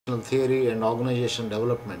theory and organization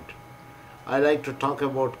development, I like to talk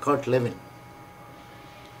about Kurt Lewin.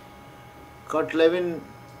 Kurt Lewin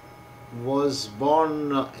was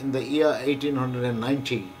born in the year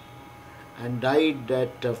 1890 and died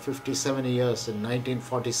at 57 years in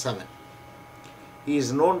 1947. He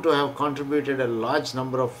is known to have contributed a large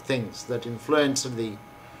number of things that influenced the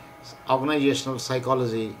organizational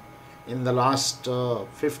psychology in the last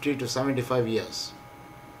 50 to 75 years.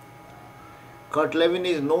 Kurt Lewin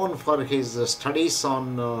is known for his studies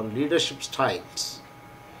on leadership styles.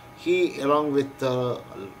 He, along with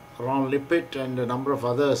Ron Lippitt and a number of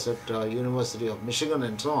others at University of Michigan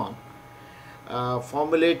and so on,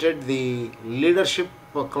 formulated the leadership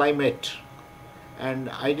climate and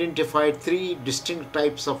identified three distinct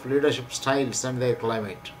types of leadership styles and their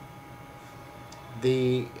climate.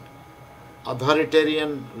 The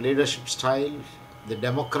authoritarian leadership style, the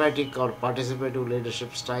democratic or participative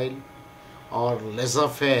leadership style, or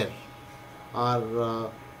laissez-faire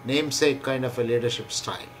or namesake kind of a leadership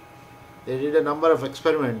style. They did a number of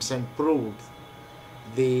experiments and proved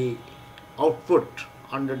the output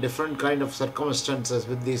under different kind of circumstances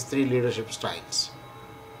with these three leadership styles.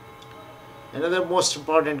 Another most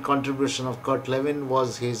important contribution of Kurt Lewin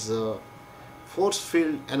was his force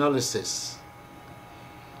field analysis,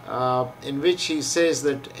 in which he says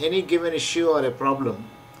that any given issue or a problem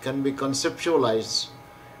can be conceptualized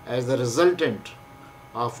as the resultant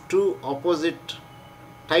of two opposite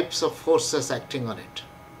types of forces acting on it.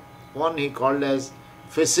 One he called as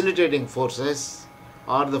facilitating forces,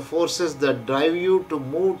 or the forces that drive you to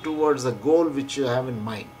move towards the goal which you have in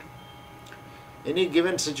mind. Any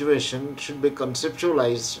given situation should be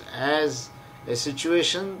conceptualized as a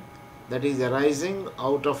situation that is arising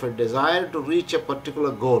out of a desire to reach a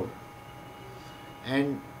particular goal,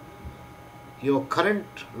 and your current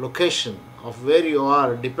location of where you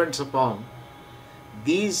are depends upon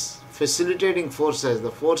these facilitating forces,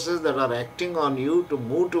 the forces that are acting on you to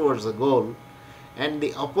move towards the goal, and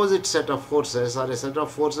the opposite set of forces are a set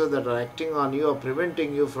of forces that are acting on you or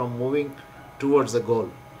preventing you from moving towards the goal.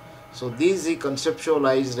 So these he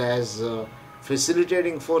conceptualized as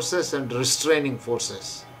facilitating forces and restraining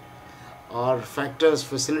forces, or factors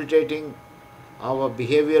facilitating our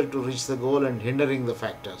behavior to reach the goal and hindering the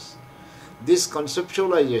factors. This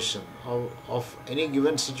conceptualization of any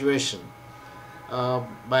given situation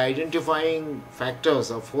by identifying factors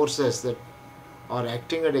or forces that are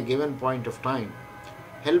acting at a given point of time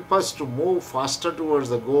help us to move faster towards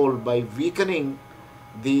the goal by weakening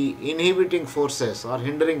the inhibiting forces or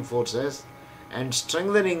hindering forces and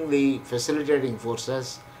strengthening the facilitating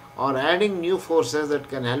forces, or adding new forces that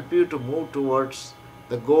can help you to move towards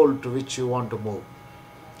the goal to which you want to move.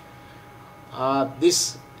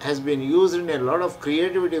 This has been used in a lot of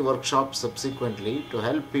creativity workshops subsequently to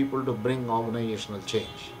help people to bring organizational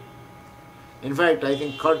change. In fact, I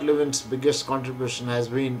think Kurt Lewin's biggest contribution has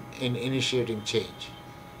been in initiating change.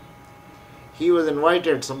 He was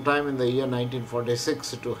invited sometime in the year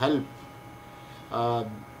 1946 to help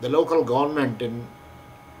the local government in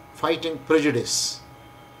fighting prejudice.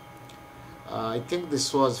 I think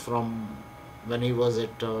this was from when he was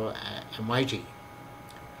at MIT.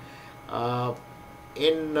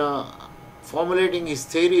 In formulating his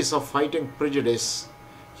theories of fighting prejudice,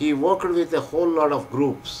 he worked with a whole lot of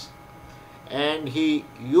groups, and he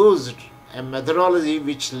used a methodology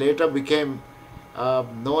which later became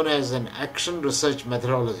known as an action research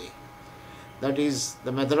methodology. That is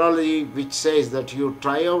the methodology which says that you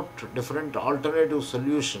try out different alternative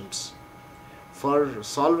solutions for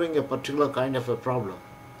solving a particular kind of a problem,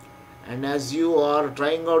 and as you are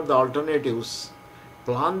trying out the alternatives,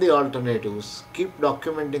 plan the alternatives, keep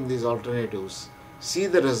documenting these alternatives, see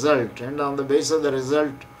the result, and on the basis of the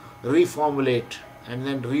result reformulate and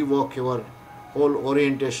then rework your whole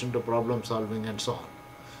orientation to problem solving and so on.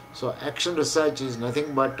 So action research is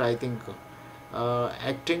nothing but, I think,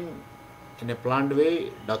 acting in a planned way,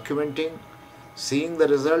 documenting, seeing the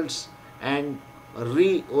results, and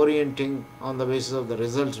reorienting on the basis of the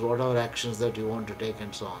results whatever actions that you want to take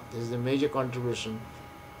and so on. This is a major contribution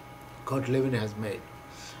Kurt Lewin has made.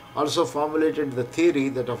 Also formulated the theory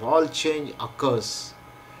that of all change occurs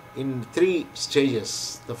in three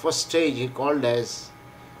stages. The first stage he called as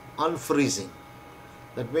unfreezing.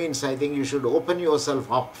 That means, I think, you should open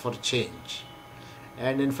yourself up for change.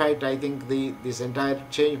 And in fact, I think this entire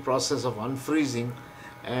change process of unfreezing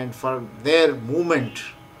and for their movement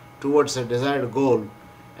towards a desired goal,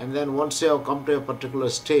 and then once you have come to a particular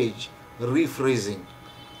stage, refreezing,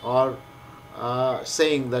 or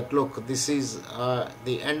saying that, look, this is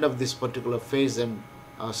the end of this particular phase and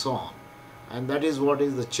so on. And that is what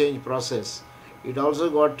is the change process it also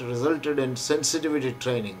got resulted in sensitivity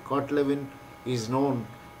training. Kurt Lewin is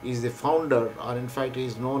the founder, or in fact he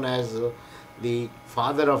is known as the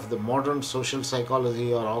father of the modern social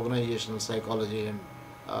psychology or organizational psychology and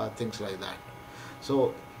things like that.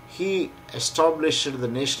 So he established the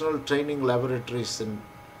National Training Laboratories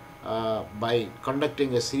by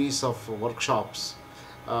conducting a series of workshops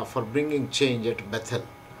for bringing change at Bethel.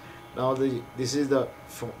 Now this is the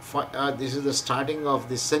starting of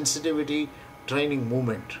the sensitivity training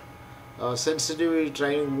movement. Sensitivity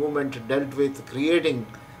training movement dealt with creating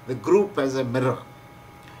the group as a mirror.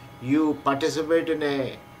 You participate in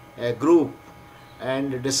a group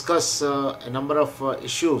and discuss a number of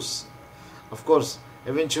issues. Of course,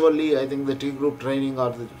 eventually I think the T group training,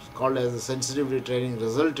 or called as the sensitivity training,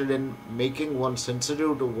 resulted in making one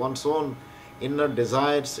sensitive to one's own inner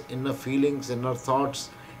desires, inner feelings, inner thoughts,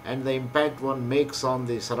 and the impact one makes on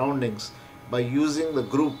the surroundings by using the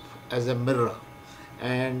group as a mirror,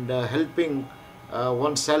 and helping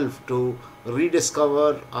oneself to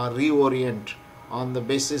rediscover or reorient on the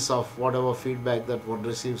basis of whatever feedback that one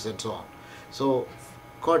receives and so on. So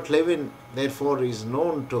Kurt Lewin therefore is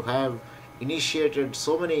known to have initiated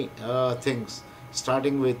so many things,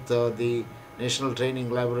 starting with the National Training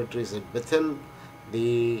Laboratories at Bethel,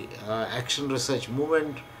 the action research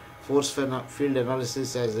movement, force field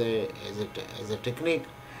analysis as a technique,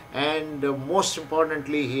 and most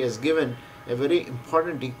importantly he has given a very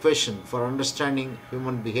important equation for understanding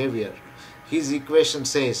human behavior. His equation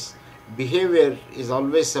says behavior is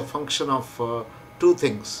always a function of two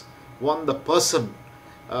things: one, the person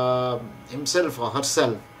himself or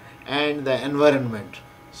herself, and the environment.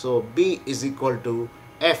 So B is equal to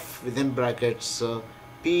F within brackets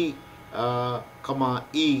P comma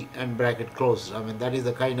E and bracket closed. I mean, that is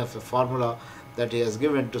the kind of a formula that he has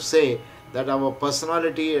given to say that our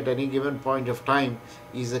personality at any given point of time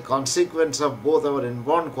is a consequence of both our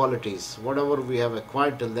inborn qualities, whatever we have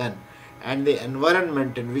acquired till then, and the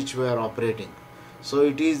environment in which we are operating. So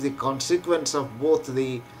it is the consequence of both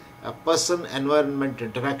the person-environment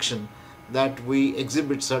interaction that we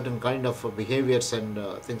exhibit certain kind of behaviors and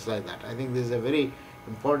things like that. I think this is a very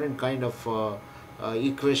important kind of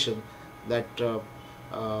equation that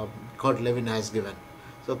Kurt Lewin has given.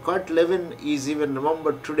 So Kurt Lewin is even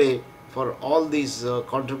remembered today for all these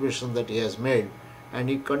contributions that he has made, and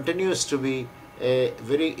he continues to be a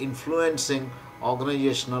very influencing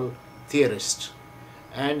organizational theorist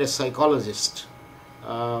and a psychologist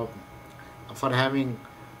for having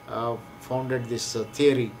founded this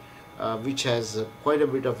theory, which has quite a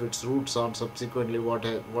bit of its roots on subsequently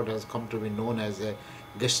what has come to be known as a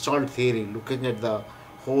Gestalt theory, looking at the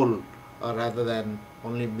whole rather than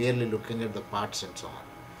only merely looking at the parts and so on.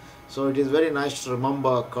 So it is very nice to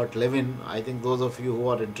remember Kurt Lewin. I think those of you who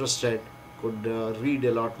are interested could read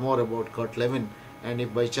a lot more about Kurt Lewin, and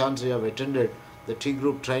if by chance you have attended the T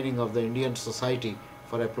group training of the Indian Society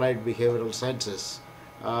for Applied Behavioral Sciences,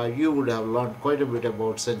 you would have learned quite a bit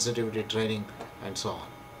about sensitivity training and so on.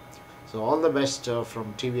 So all the best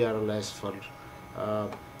from TVRLS for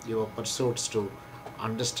your pursuits to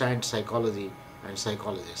understand psychology and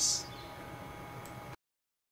psychologists.